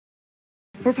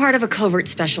We're part of a covert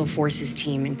special forces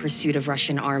team in pursuit of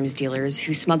Russian arms dealers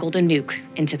who smuggled a nuke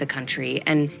into the country.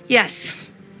 And yes,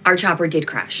 our chopper did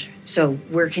crash. So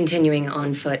we're continuing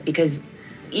on foot because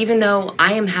even though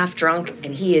I am half drunk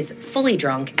and he is fully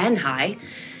drunk and high,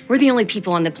 we're the only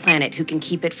people on the planet who can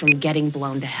keep it from getting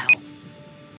blown to hell.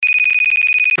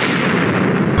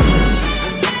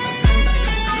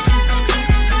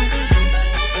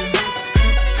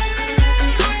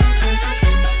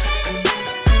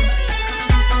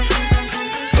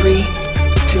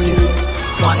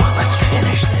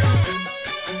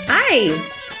 Hi.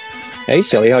 Hey,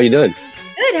 Shelley, how you doing?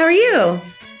 Good, how are you?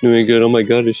 Doing good. Oh my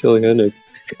God, it's Shelley Hennig.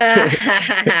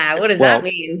 What does that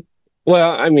mean?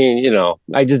 Well, I mean,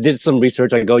 I just did some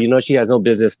research. I go, she has no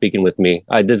business speaking with me.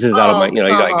 This is out of my, you're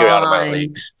out of my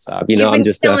league. Stop. You've I'm been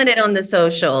just killing it on the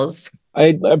socials.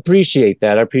 I appreciate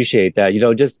that.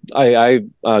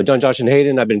 John, Josh, and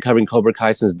Hayden. I've been covering Cobra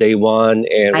Kai since day one,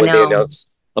 and when they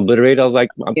announced Obliterate, I was like,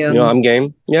 I'm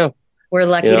game. Yeah. We're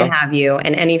lucky to have you,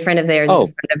 and any friend of theirs is a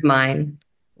friend of mine.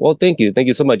 Well, thank you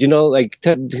so much. To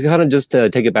kind of just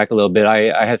take it back a little bit,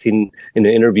 I have seen in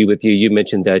an interview with you, you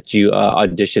mentioned that you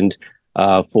auditioned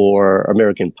for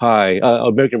American Pie,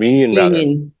 American Reunion, rather.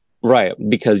 Right,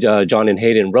 because John and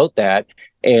Hayden wrote that,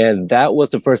 and that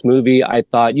was the first movie I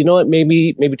thought,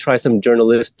 maybe try some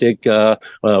journalistic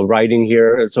writing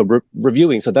here, so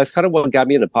reviewing. So that's kind of what got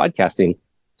me into podcasting.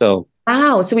 So.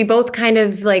 Wow. So we both kind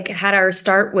of had our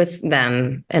start with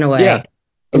them in a way. Yeah,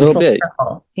 a little bit.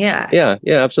 Circle. Yeah. Yeah,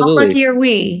 absolutely. How lucky are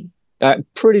we?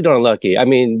 Pretty darn lucky. I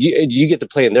mean, you get to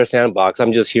play in their sandbox.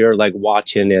 I'm just here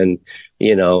watching and,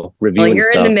 reviewing well,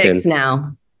 you're stuff. In the mix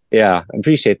now. Yeah, I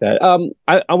appreciate that.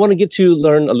 I want to get to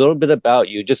learn a little bit about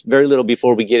you, just very little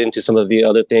before we get into some of the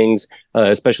other things,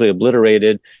 especially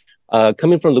Obliterated.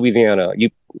 Coming from Louisiana,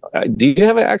 do you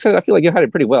have an accent? I feel like you had it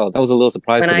pretty well. That was a little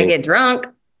surprise to me. When I get drunk.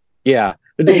 Yeah.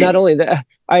 Not only that,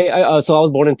 so I was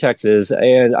born in Texas,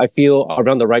 and I feel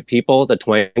around the right people, the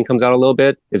twang comes out a little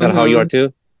bit. Is that how you are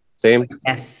too? Same?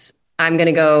 Yes. I'm going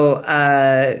to go,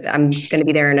 I'm going to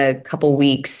be there in a couple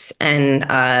weeks, and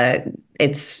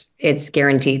it's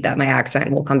guaranteed that my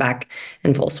accent will come back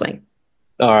in full swing.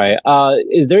 All right.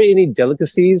 Is there any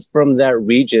delicacies from that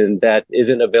region that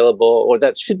isn't available or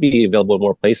that should be available in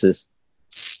more places?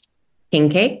 King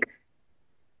cake.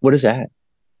 What is that?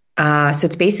 So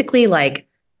it's basically like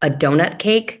a donut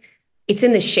cake. It's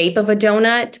in the shape of a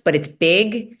donut, but it's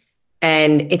big.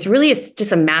 And it's really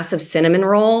just a massive cinnamon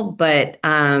roll, but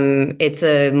it's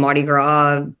a Mardi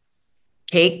Gras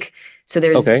cake. So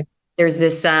there's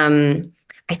this,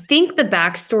 I think the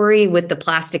backstory with the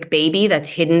plastic baby that's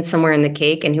hidden somewhere in the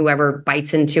cake, and whoever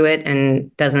bites into it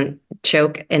and doesn't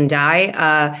choke and die,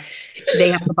 they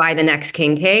have to buy the next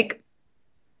king cake.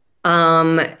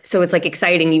 So it's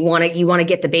exciting. You want to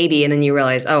get the baby, and then you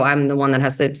realize, oh, I'm the one that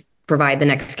has to provide the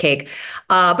next cake.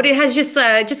 But it has just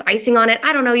icing on it.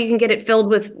 I don't know. You can get it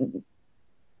filled with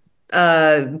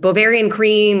Bavarian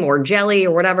cream or jelly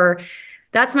or whatever.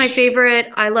 That's my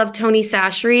favorite. I love Tony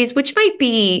Chachere's, which might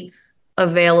be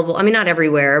available. I mean, not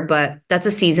everywhere, but that's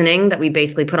a seasoning that we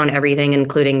basically put on everything,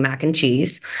 including mac and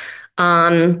cheese. We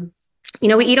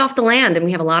eat off the land, and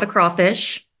we have a lot of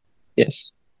crawfish.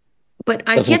 Yes. But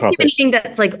I can't think of anything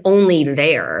that's only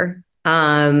there.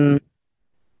 Yeah.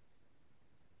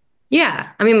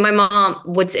 I mean, my mom,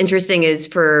 what's interesting is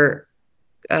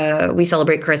we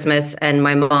celebrate Christmas, and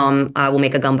my mom will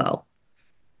make a gumbo.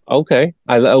 Okay.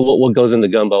 What goes in the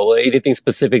gumbo? Anything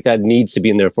specific that needs to be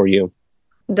in there for you?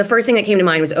 The first thing that came to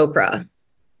mind was okra.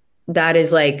 That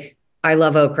is I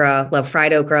love okra, love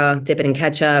fried okra, dip it in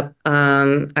ketchup.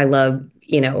 I love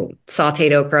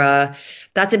sauteed okra.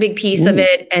 That's a big piece of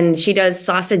it. And she does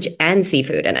sausage and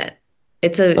seafood in it.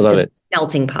 It's a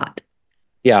melting pot.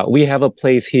 Yeah. We have a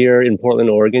place here in Portland,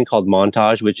 Oregon called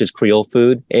Montage, which is Creole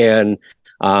food. And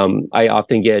I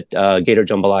often get gator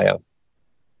jambalaya.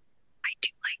 I do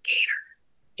like gator.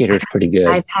 Gator's pretty good.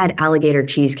 I've had alligator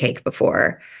cheesecake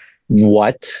before.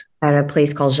 What? At a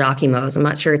place called Jacquimo's. I'm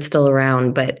not sure it's still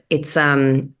around, but it's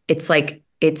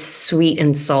sweet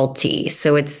and salty.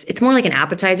 So it's more like an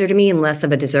appetizer to me and less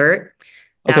of a dessert.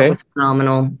 That was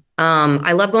phenomenal.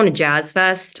 I love going to Jazz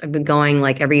Fest. I've been going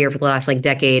every year for the last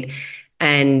decade,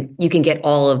 and you can get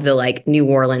all of the New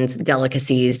Orleans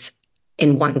delicacies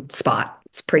in one spot.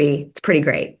 It's pretty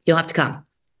great. You'll have to come.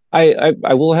 I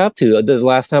will have to. The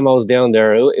last time I was down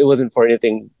there, it wasn't for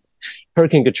anything.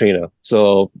 Hurricane Katrina.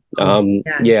 So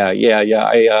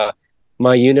yeah.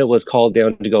 My unit was called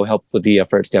down to go help with the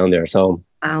efforts down there. So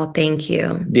wow, thank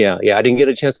you. Yeah. I didn't get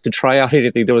a chance to try out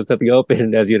anything. There was nothing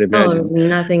open, as you'd imagine. Oh, there was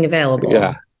nothing available.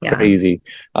 Yeah. Crazy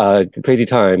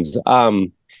times.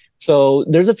 So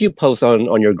there's a few posts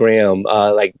on your gram,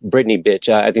 like Brittany bitch.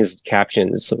 I think it's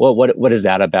captions. What is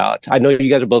that about? I know you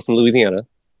guys are both from Louisiana.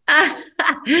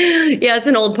 Yeah, it's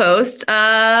an old post.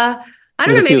 I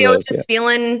don't There's know, a few of maybe I was those. Yeah. just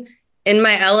feeling in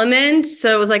my element.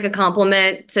 So it was like a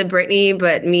compliment to Brittany,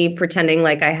 but me pretending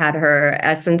like I had her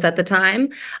essence at the time.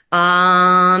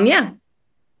 Yeah.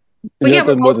 But yeah,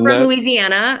 we're Nothing more both than from that.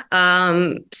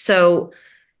 Louisiana. So,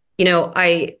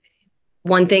 I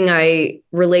one thing I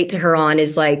relate to her on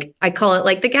is like I call it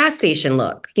like the gas station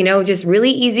look, just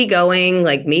really easygoing,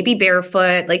 like maybe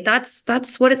barefoot. Like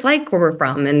that's what it's like where we're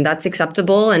from, and that's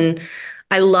acceptable. And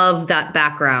I love that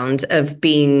background of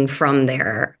being from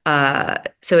there.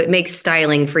 So it makes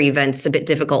styling for events a bit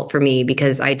difficult for me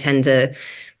because I tend to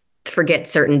forget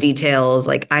certain details.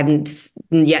 Like I'm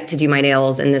yet to do my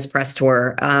nails in this press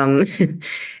tour.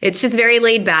 It's just very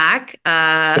laid back,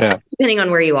 Yeah. depending on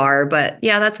where you are. But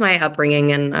yeah, that's my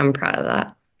upbringing, and I'm proud of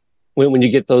that. When you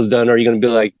get those done, are you going to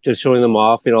be like just showing them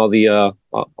off in all the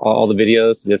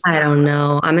videos? Just I don't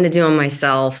know. I'm going to do them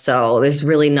myself, so there's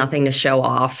really nothing to show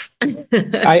off.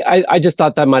 I just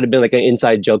thought that might have been like an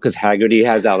inside joke because Haggerty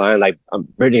has that line like "I'm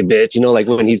pretty bitch," like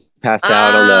when he's Oh, passed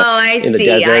out on the I in the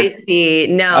see. I desert.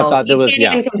 see. I No, thought there you was can't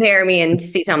yeah even compare me and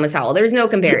C. Thomas Howell. There's no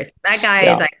comparison. That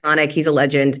guy is yeah iconic. He's a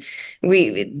legend.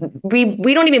 We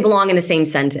don't even belong in the same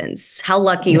sentence. How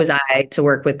lucky was I to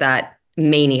work with that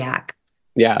maniac?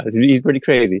 yeah, he's pretty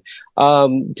crazy.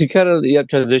 To kind of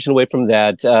transition away from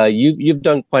that, you've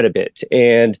done quite a bit,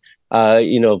 and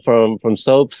from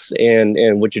soaps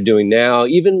and what you're doing now,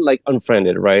 even like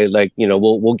Unfriended, right? Like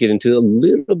we'll get into a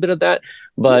little bit of that,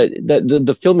 but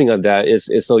the filming of that is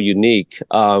so unique.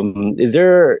 Is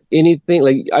there anything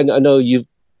like I know you've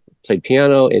played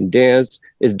piano and dance?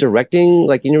 Is directing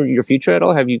like in your future at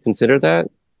all? Have you considered that?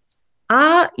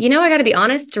 I got to be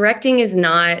honest, directing is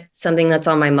not something that's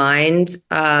on my mind.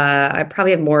 I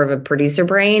probably have more of a producer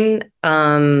brain.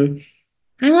 I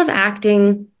love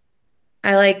acting.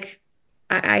 I like,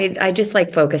 I just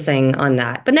like focusing on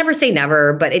that, but never say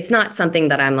never. But it's not something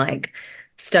that I'm like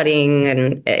studying,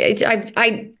 and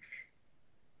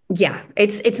yeah,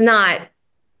 it's not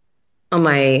on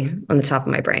the top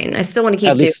of my brain. I still want to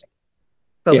At keep doing least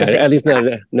Yeah, focusing. at least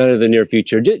none of the near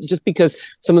future. Just because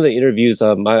some of the interviews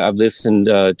I've listened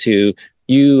to,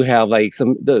 you have like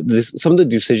some of the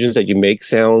decisions that you make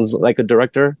sounds like a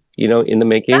director, in the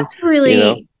making, That's you know.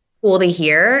 really cool to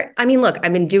hear. I mean, look,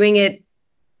 I've been doing it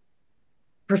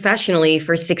professionally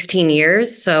for 16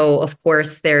 years. So of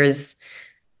course that's,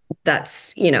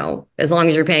 as long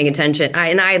as you're paying attention.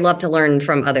 I love to learn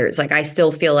from others. Like I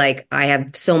still feel like I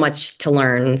have so much to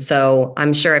learn. So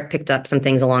I'm sure I picked up some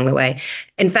things along the way.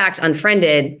 In fact,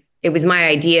 Unfriended, it was my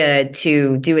idea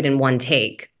to do it in one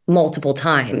take multiple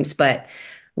times, but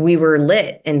we were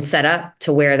lit and set up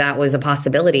to where that was a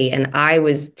possibility. And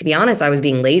to be honest, I was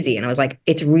being lazy, and I was like,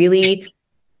 it's really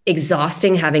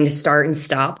exhausting having to start and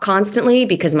stop constantly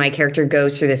because my character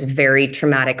goes through this very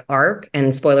traumatic arc.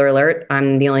 And spoiler alert,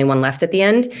 I'm the only one left at the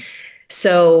end.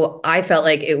 So I felt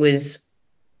like it was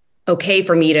okay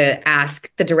for me to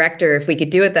ask the director if we could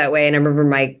do it that way. And I remember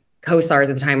my co-stars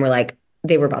at the time were like,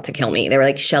 they were about to kill me. They were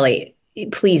like, Shelley,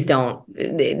 please don't.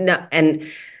 No. And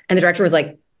the director was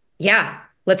like, yeah,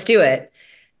 let's do it.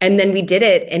 And then we did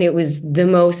it, and it was the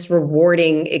most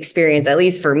rewarding experience, at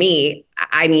least for me.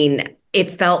 I mean, it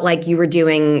felt like you were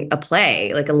doing a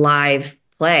play, like a live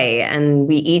play. And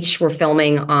we each were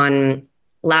filming on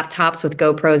laptops with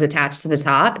GoPros attached to the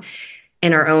top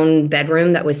in our own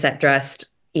bedroom that was set dressed,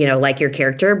 like your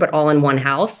character, but all in one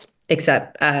house.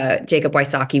 Except Jacob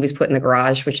Wysocki was put in the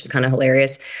garage, which is kind of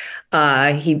hilarious.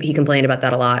 He complained about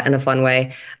that a lot in a fun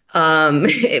way.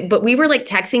 But we were like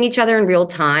texting each other in real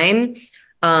time.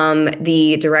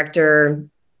 The director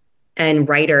and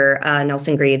writer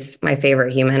Nelson Greaves, my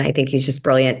favorite human. I think he's just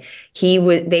brilliant.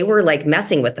 They were like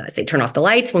messing with us. They turned off the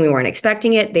lights when we weren't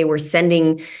expecting it. They were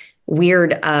sending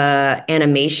weird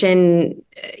animation,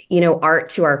 art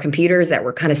to our computers that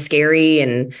were kind of scary,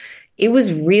 and it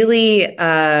was really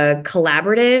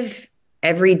collaborative.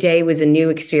 Every day was a new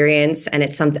experience, and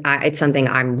it's something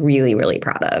I'm really, really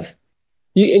proud of.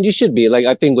 You should be like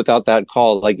I think without that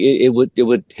call, like it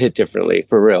would hit differently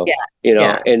for real, Yeah,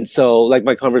 yeah. And so like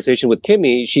my conversation with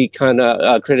Kimmy, she kind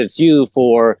of credits you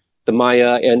for the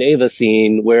Maya and Ava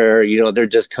scene where they're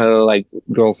just kind of like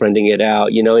girlfriending it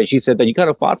out, and she said that you kind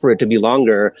of fought for it to be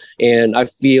longer, and I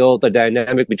feel the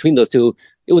dynamic between those two.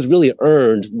 It was really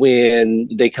earned when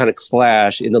they kind of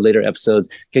clash in the later episodes.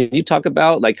 Can you talk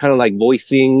about like kind of like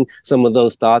voicing some of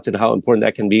those thoughts and how important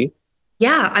that can be?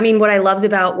 Yeah, I mean, what I loved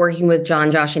about working with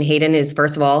John, Josh, and Hayden is,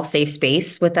 first of all, safe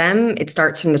space with them. It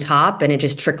starts from the top and it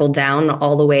just trickled down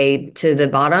all the way to the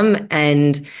bottom.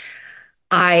 And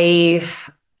I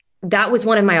that was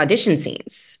one of my audition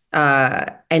scenes.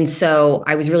 And so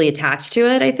I was really attached to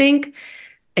it, I think.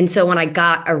 And so when I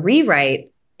got a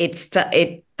rewrite, it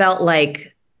felt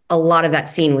like a lot of that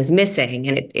scene was missing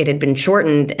and it had been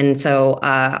shortened. And so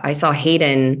I saw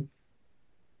Hayden.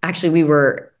 Actually, we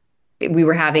were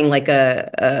having like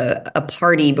a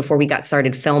party before we got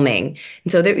started filming.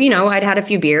 And so there, I'd had a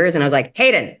few beers and I was like,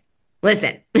 Hayden,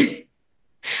 listen,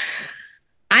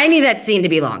 I need that scene to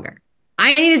be longer.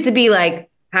 I need it to be like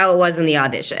how it was in the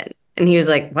audition. And he was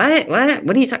like, what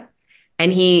are you talking?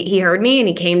 And he heard me and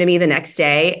he came to me the next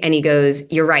day and he goes,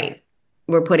 you're right.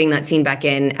 We're putting that scene back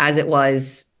in as it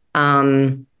was.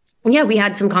 Yeah, we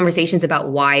had some conversations about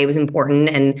why it was important.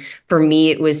 And for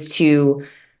me, it was to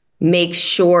make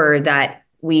sure that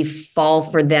we fall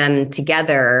for them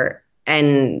together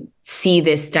and see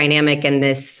this dynamic and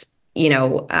this,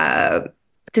 to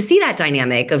see that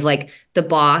dynamic of like the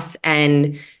boss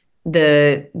and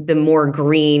the more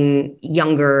green,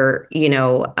 younger,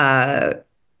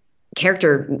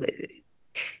 character,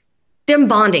 them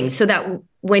bonding so that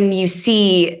when you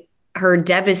see her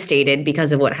devastated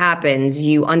because of what happens,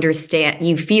 you understand,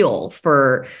 you feel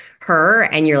for her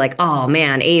and you're like, oh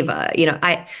man, Ava,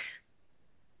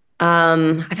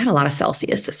 I've had a lot of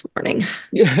Celsius this morning.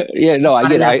 Yeah, yeah, no, I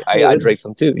Not get it. enough I food. drank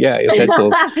some too. Yeah,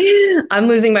 essentials. I'm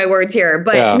losing my words here,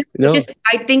 but Yeah, no, no, just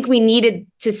I think we needed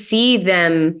to see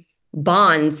them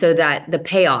bond so that the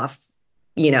payoff,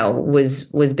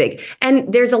 was big.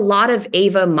 And there's a lot of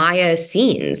Ava Maya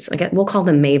scenes. We'll call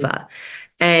them Mava. mm,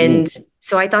 And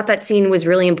so I thought that scene was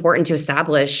really important to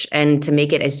establish and to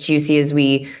make it as juicy as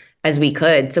we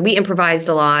could. So we improvised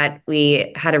a lot.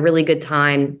 We had a really good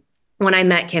time. When I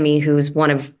met Kimmy, who's one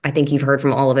of, I think you've heard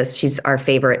from all of us, she's our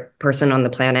favorite person on the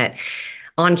planet,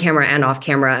 on camera and off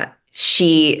camera.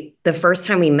 The first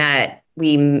time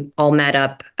we all met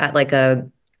up at like a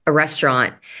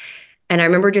restaurant. And I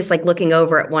remember just like looking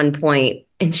over at one point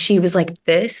and she was like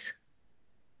this,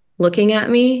 looking at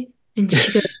me. And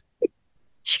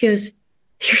she goes,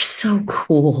 you're so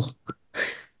cool.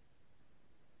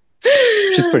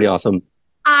 she's pretty awesome.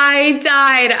 I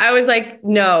died. I was like,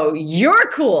 no, you're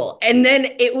cool. And then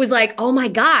it was like, oh my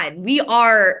God, we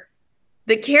are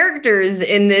the characters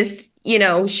in this,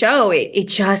 show. It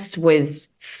just was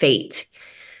fate.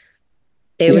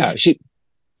 It Yeah, was,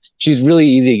 she's really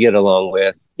easy to get along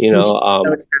with. and she's so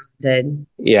talented.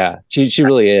 Yeah, she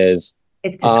really is.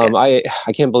 It's disgusting. I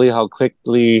can't believe how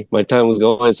quickly my time was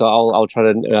going, so I'll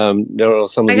try to narrow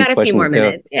some of I these got a few more questions down.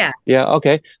 minutes. Yeah. Yeah,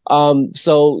 okay.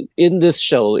 So in this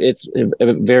show, it's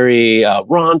very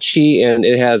raunchy and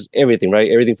it has everything,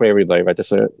 right? Everything for everybody, right? That's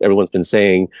what everyone's been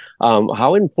saying.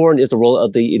 How important is the role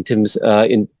of the intimacy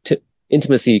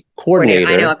Coordinator.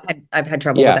 I know coordinator? I've had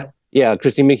trouble with Yeah, that. yeah,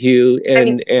 Christine McHugh, I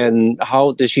mean, and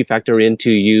how does she factor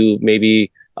into you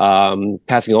maybe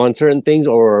passing on certain things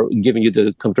or giving you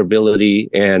the comfortability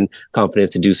and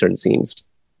confidence to do certain scenes?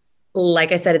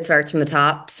 like I said, it starts from the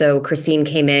top. So Christine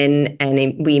came in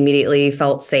and we immediately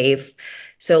felt safe.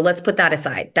 So let's put that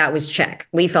aside. That was check.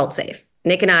 We felt safe.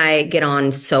 Nick and I get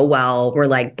on so well. We're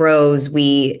like bros.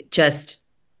 We've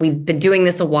been doing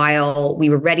this a while. We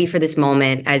were ready for this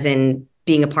moment, as in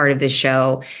being a part of this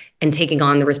show and taking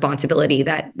on the responsibility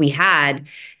that we had.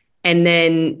 And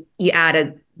then you add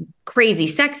a crazy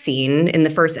sex scene in the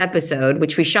first episode,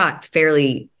 which we shot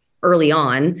fairly early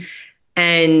on.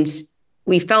 And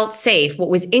we felt safe. What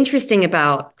was interesting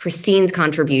about Christine's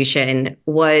contribution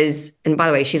was, and by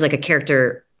the way, she's like a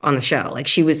character on the show. Like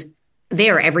she was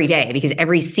there every day because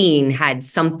every scene had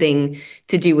something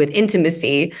to do with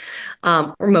intimacy,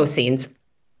 or most scenes.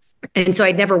 And so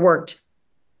I'd never worked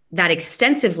that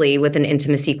extensively with an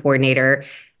intimacy coordinator.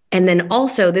 And then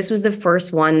also, this was the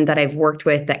first one that I've worked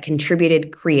with that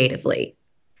contributed creatively.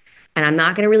 And I'm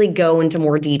not going to really go into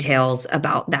more details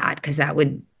about that because that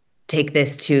would take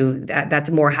this to that's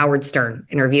a more Howard Stern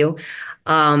interview.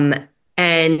 Um,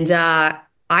 and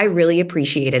I really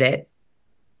appreciated it.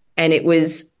 And it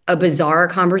was a bizarre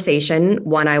conversation,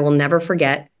 one I will never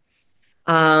forget.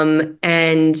 And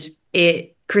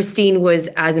Christine was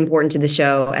as important to the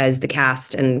show as the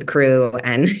cast and the crew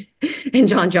and and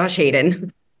John Josh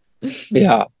Hayden.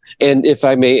 Yeah. And if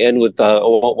I may end with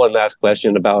one last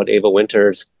question about Ava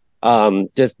Winters,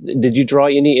 just did you draw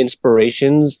any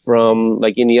inspirations from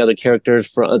like any other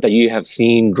characters that you have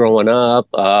seen growing up,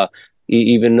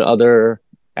 even other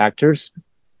actors?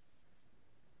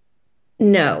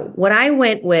 No, what I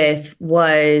went with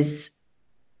was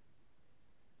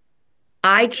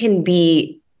I can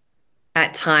be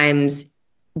at times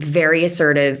very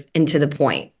assertive and to the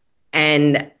point,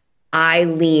 and I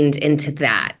leaned into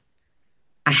that.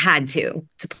 I had to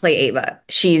play Ava.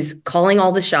 She's calling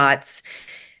all the shots.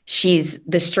 She's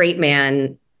the straight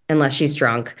man, unless she's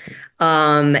drunk.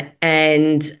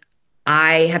 And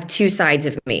I have two sides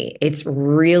of me. It's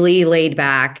really laid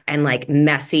back and like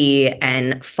messy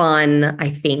and fun,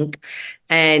 I think,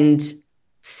 and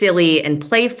silly and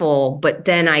playful. But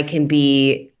then I can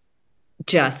be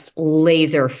just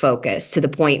laser focused to the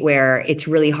point where it's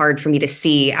really hard for me to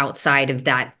see outside of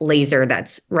that laser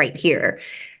that's right here.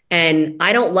 And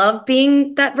I don't love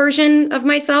being that version of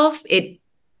myself. It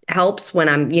helps when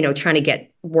I'm, trying to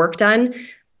get work done.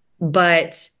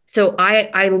 But so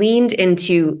I leaned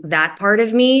into that part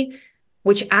of me,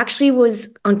 which actually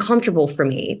was uncomfortable for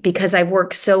me because I've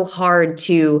worked so hard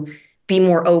to be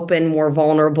more open, more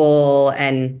vulnerable.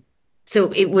 And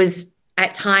so it was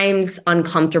at times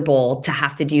uncomfortable to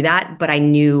have to do that, but I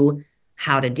knew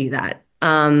how to do that.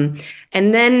 And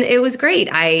then it was great.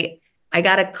 I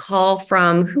got a call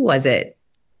from, who was it?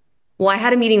 Well, I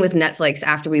had a meeting with Netflix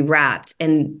after we wrapped,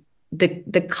 and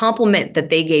the compliment that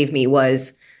they gave me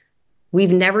was,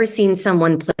 "We've never seen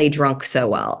someone play drunk so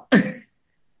well."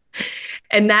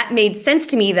 And that made sense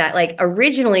to me that like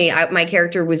originally my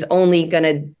character was only going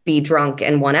to be drunk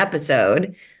in one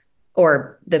episode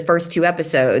or the first two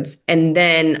episodes. And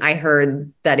then I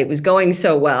heard that it was going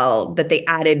so well that they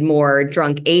added more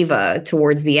drunk Ava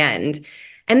towards the end.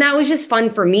 And that was just fun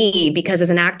for me because as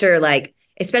an actor, like,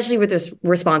 especially with this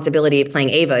responsibility of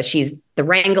playing Ava, she's the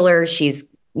wrangler. She's,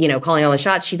 calling all the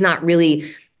shots. She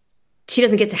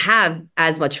doesn't get to have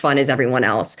as much fun as everyone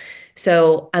else.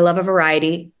 So I love a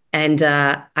variety. And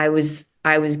I was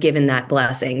given that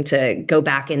blessing to go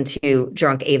back into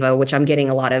drunk Ava, which I'm getting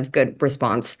a lot of good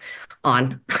response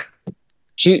on.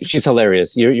 She's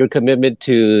hilarious. Your commitment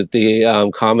to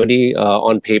the comedy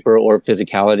on paper or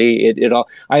physicality, it all.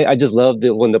 I just love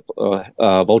when the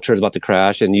vulture is about to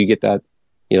crash and you get that,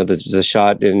 the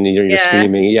shot and you're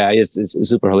screaming. Yeah, it's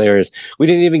super hilarious. We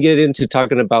didn't even get into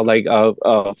talking about like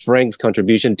Frank's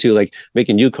contribution to like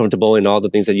making you comfortable and all the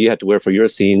things that you had to wear for your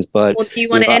scenes. But well, do you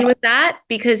want to end with that?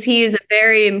 Because he is a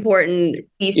very important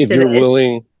piece if to you're this.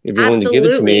 willing, if you're willing to give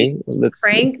it to me, let's.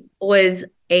 Frank was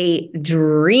a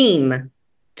dream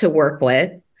to work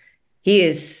with. He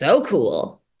is so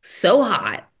cool, so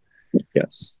hot.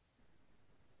 Yes.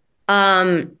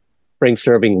 Frank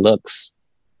serving looks.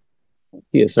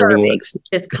 He is serving looks.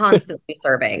 Just constantly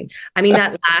serving. I mean,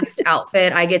 that last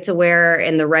outfit I get to wear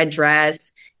in the red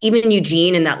dress, even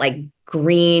Eugene in that like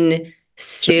green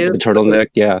suit. The turtleneck,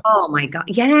 yeah. Oh my God.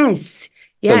 Yes.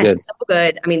 Yes, so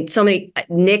good. I mean, so many.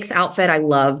 Nick's outfit, I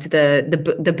loved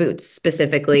the boots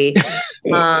specifically.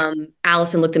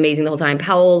 Allison looked amazing the whole time.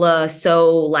 Paola,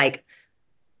 so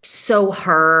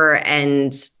her,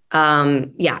 and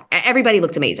everybody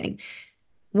looked amazing.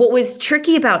 What was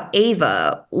tricky about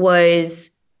Ava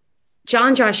was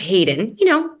John, Josh, Hayden.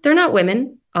 They're not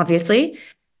women, obviously,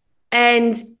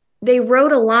 and they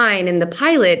wrote a line in the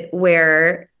pilot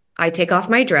where I take off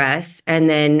my dress, and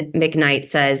then McKnight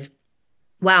says,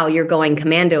 "Wow, you're going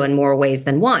commando in more ways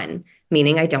than one,"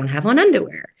 meaning I don't have on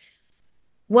underwear.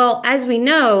 Well, as we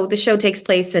know, the show takes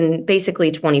place in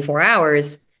basically 24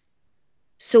 hours.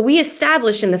 So we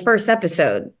established in the first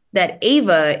episode that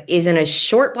Ava is in a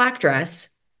short black dress.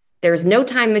 There's no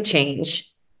time to change.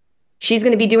 She's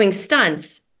going to be doing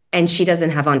stunts, and she doesn't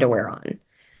have underwear on.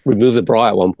 Remove the bra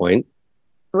at one point.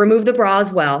 Remove the bra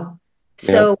as well.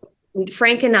 So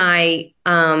Frank and I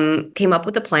came up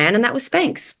with a plan, and that was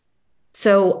Spanx.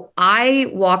 So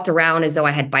I walked around as though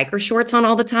I had biker shorts on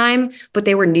all the time, but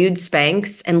they were nude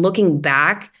Spanx. And looking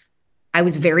back, I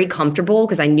was very comfortable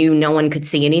because I knew no one could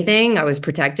see anything. I was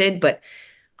protected, but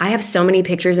I have so many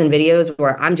pictures and videos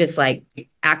where I'm just like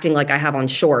acting like I have on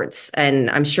shorts. And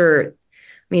I'm sure,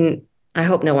 I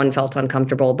hope no one felt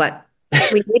uncomfortable, but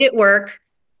we made it work.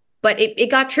 But it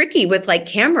got tricky with like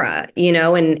camera,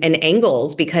 and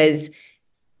angles because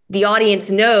the audience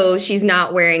knows she's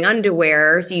not wearing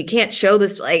underwear, so you can't show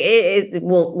this. Like,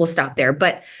 we'll stop there.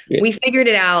 But we figured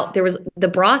it out. There was the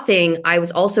bra thing. I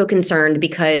was also concerned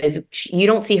because you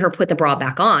don't see her put the bra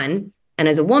back on, and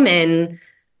as a woman,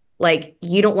 like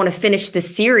you don't want to finish the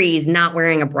series not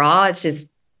wearing a bra. It's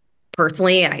just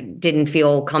personally, I didn't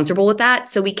feel comfortable with that.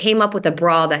 So we came up with a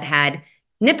bra that had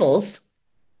nipples,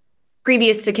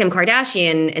 previous to Kim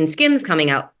Kardashian and Skims coming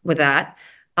out with that.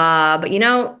 But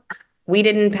we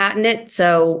didn't patent it,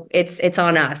 so it's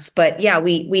on us. But yeah,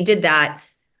 we did that.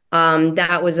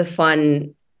 That was a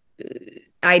fun.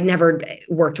 I'd never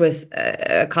worked with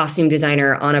a costume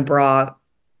designer on a bra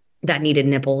that needed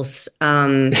nipples.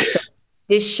 So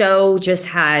this show just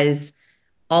has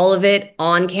all of it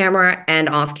on camera and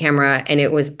off camera, and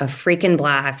it was a freaking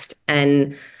blast.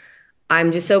 And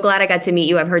I'm just so glad I got to meet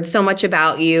you. I've heard so much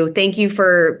about you. Thank you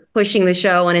for pushing the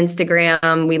show on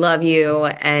Instagram. We love you.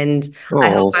 And I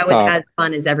hope Oh, I was stop. as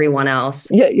fun as everyone else.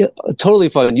 Yeah, yeah, totally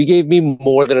fun. You gave me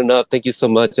more than enough. Thank you so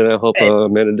much, and I hope Good.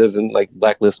 Amanda doesn't like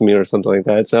blacklist me or something like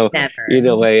that. So, Never.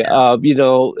 either way,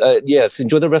 No. yes,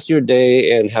 enjoy the rest of your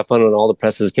day and have fun on all the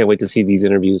presses. Can't wait to see these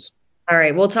interviews. All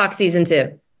right. We'll talk season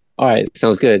 2. All right,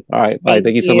 sounds good. All right, bye. Thank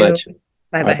Thank you so you. much.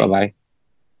 Bye All right, bye bye. bye.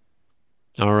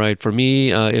 All right. For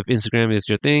me, if Instagram is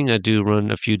your thing, I do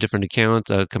run a few different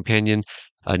accounts. Companion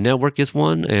Network is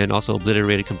one, and also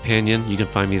Obliterated Companion. You can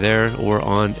find me there or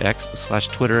on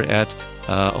X/Twitter at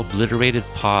Obliterated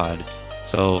Pod.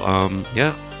 So,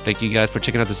 yeah, thank you guys for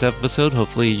checking out this episode.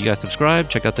 Hopefully, you guys subscribe,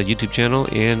 check out the YouTube channel,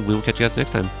 and we will catch you guys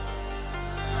next time.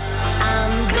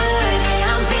 I'm good,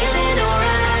 yeah, I'm feeling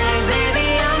alright, baby.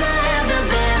 I'ma have the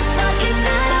best fucking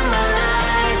night of my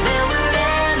life, and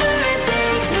wherever it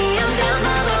takes me, I'm down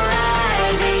for the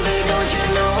ride, baby. Don't you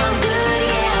know I'm good,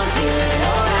 yeah, I'm feeling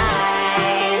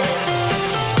alright.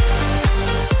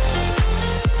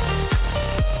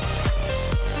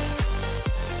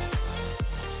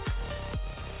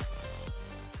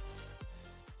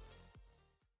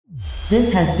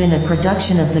 This has been a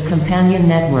production of the Companion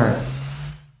Network.